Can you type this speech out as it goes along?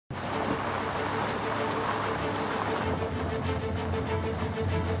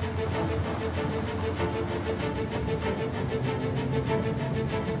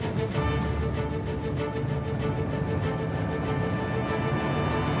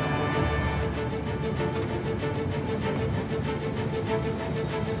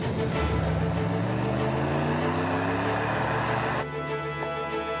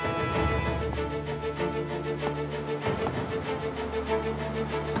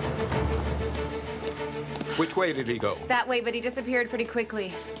Which way did he go? That way, but he disappeared pretty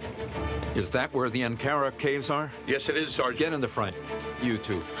quickly. Is that where the Ankara caves are? Yes, it is, Sergeant. Get in the front. You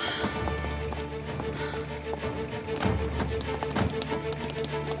two.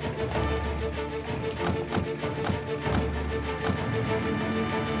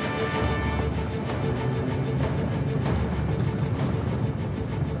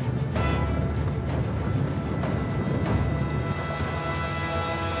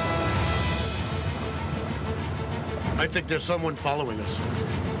 I think there's someone following us.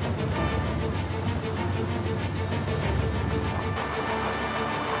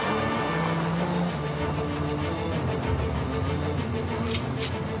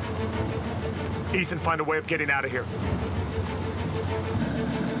 Ethan, find a way of getting out of here.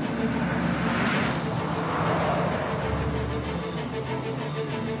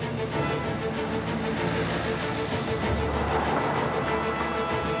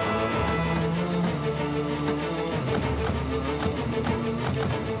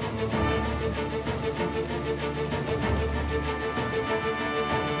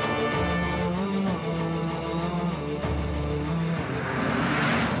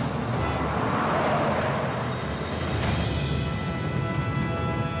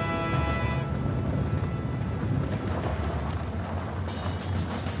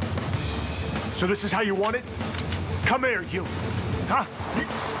 So this is how you want it? Come here, you. Huh?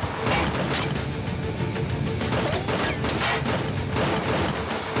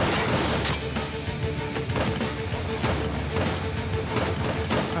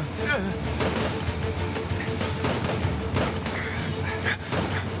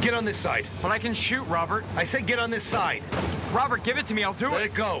 Get on this side. But I can shoot, Robert. I said get on this side. Robert, give it to me. I'll do it. Let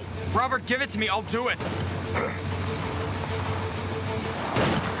it go. Robert, give it to me. I'll do it.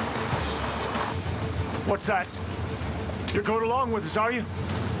 What's that? You're going along with us, are you?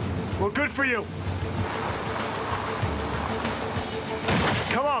 Well, good for you.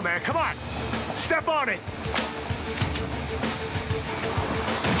 Come on, man, come on. Step on it.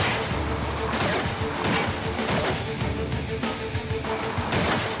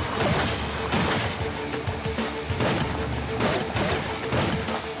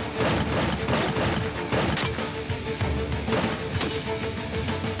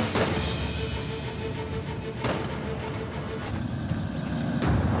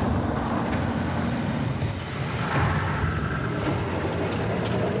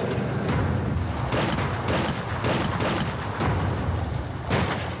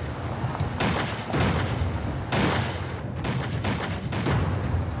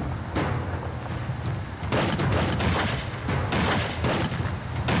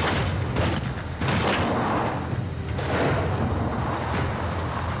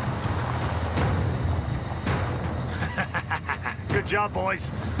 Good job,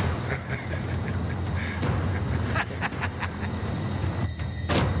 boys.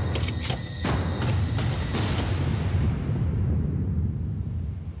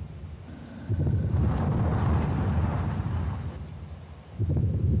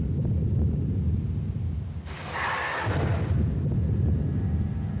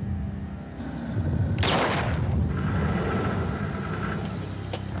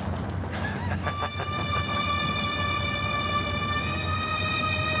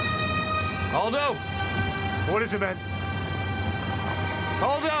 Aldo! What is it, man?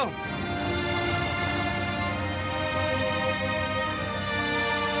 Aldo!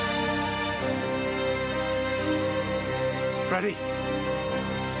 Freddy?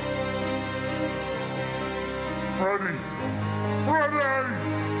 Freddy! Freddy!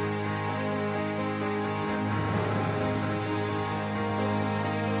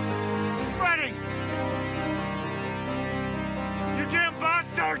 Freddy! You damn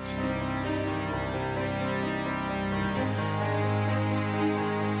bastards!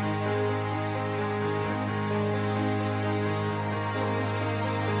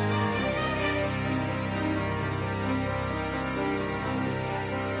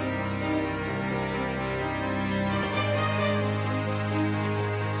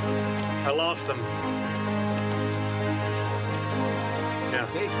 I lost them. Yeah.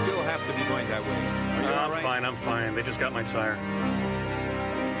 They still have to be going that way. Are you all right? I'm fine. They just got my tire.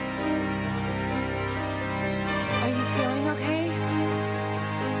 Are you feeling okay?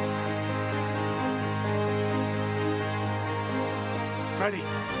 Freddy,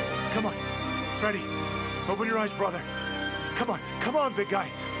 come on. Freddy, open your eyes, brother. Come on, big guy.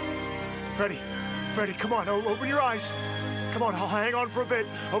 Freddy, come on, open your eyes. Come on, I'll hang on for a bit.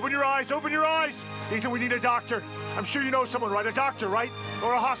 Open your eyes, open your eyes. Ethan, we need a doctor. I'm sure you know someone, right? A doctor, right?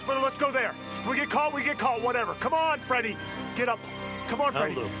 Or a hospital, let's go there. If we get caught, we get caught, whatever. Come on, Freddy. Get up. Come on,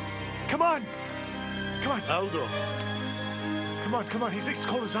 Freddy. Come on. Come on. Aldo. Come on, come on. He's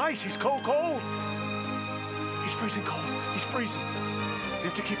cold as ice. He's cold, cold. He's freezing cold. He's freezing. You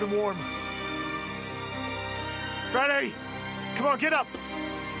have to keep him warm. Freddy! Come on, get up.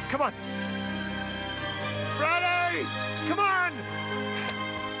 Come on. Freddy! Come on!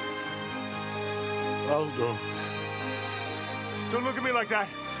 Aldo. Don't look at me like that.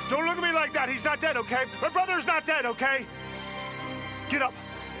 Don't look at me like that. He's not dead, okay? My brother's not dead, okay? Get up.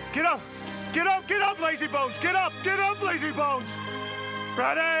 Get up. Get up. Get up, lazy bones. Get up. Get up, lazy bones.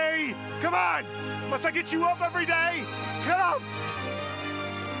 Freddy! Come on! Must I get you up every day? Get up!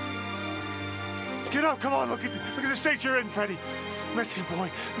 Get up, come on, look at the state you're in, Freddy. Messy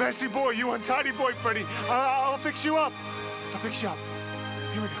boy, you untidy boy, Freddy. I'll fix you up. I'll fix you up.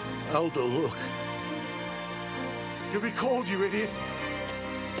 Here we go. Aldo, look. You'll be cold, you idiot.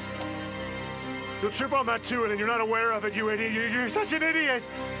 You'll trip on that too, and then you're not aware of it, you idiot. You're such an idiot.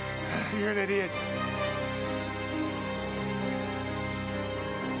 You're an idiot.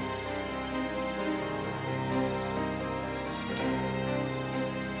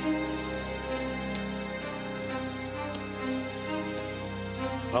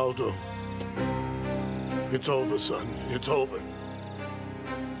 Aldo. It's over, son. It's over.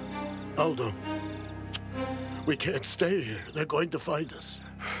 Aldo. We can't stay here. They're going to find us.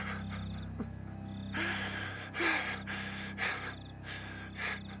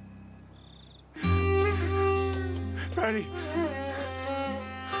 Freddy.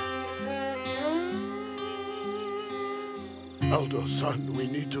 Aldo, son, we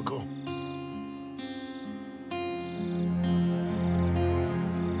need to go.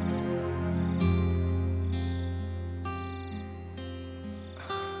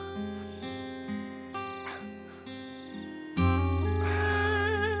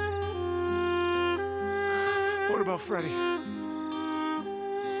 What about Freddy?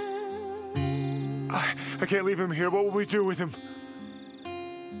 I can't leave him here. What will we do with him?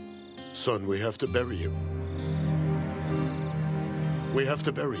 Son, we have to bury him. We have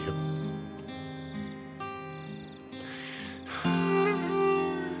to bury him.